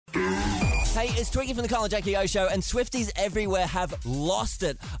Hey, it's Twiggy from the Kyle and Jackie O Show, and Swifties everywhere have lost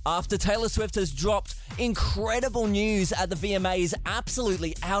it after Taylor Swift has dropped incredible news at the VMAs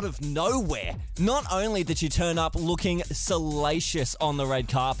absolutely out of nowhere. Not only did she turn up looking salacious on the red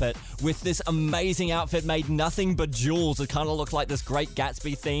carpet with this amazing outfit made nothing but jewels. It kind of looked like this Great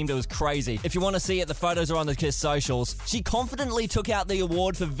Gatsby themed. It was crazy. If you want to see it, the photos are on the Kiss socials. She confidently took out the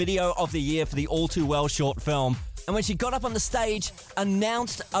award for Video of the Year for the All Too Well short film. And when she got up on the stage,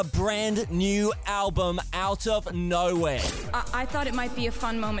 announced a brand new album out of nowhere. I thought it might be a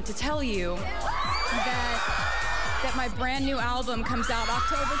fun moment to tell you that my brand new album comes out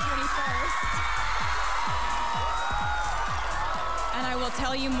October 21st. And I will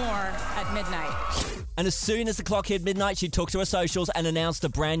tell you more at midnight. And as soon as the clock hit midnight, she took to her socials and announced a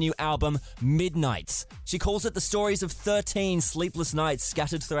brand new album, Midnights. She calls it the stories of 13 sleepless nights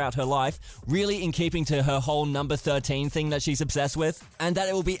scattered throughout her life, really in keeping to her whole number 13 thing that she's obsessed with, and that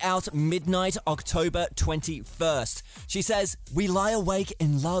it will be out midnight, October 21st. She says, "We lie awake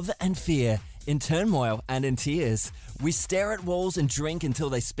in love and fear, in turmoil and in tears. We stare at walls and drink until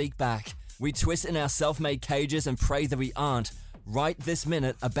they speak back. We twist in our self-made cages and pray that we aren't, right this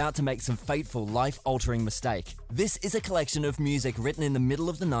minute, about to make some fateful, life-altering mistake. This is a collection of music written in the middle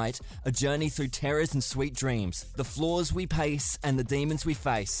of the night, a journey through terrors and sweet dreams, the floors we pace and the demons we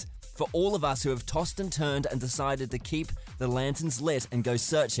face. For all of us who have tossed and turned and decided to keep the lanterns lit and go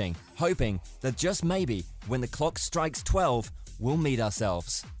searching, hoping that just maybe, when the clock strikes 12, we'll meet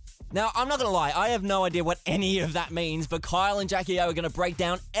ourselves." Now, I'm not going to lie, I have no idea what any of that means, but Kyle and Jackie O are going to break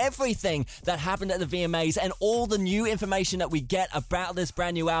down everything that happened at the VMAs and all the new information that we get about this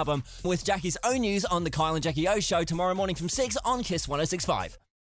brand new album with Jackie's own news on the Kyle and Jackie O Show tomorrow morning from 6 on Kiss 106.5.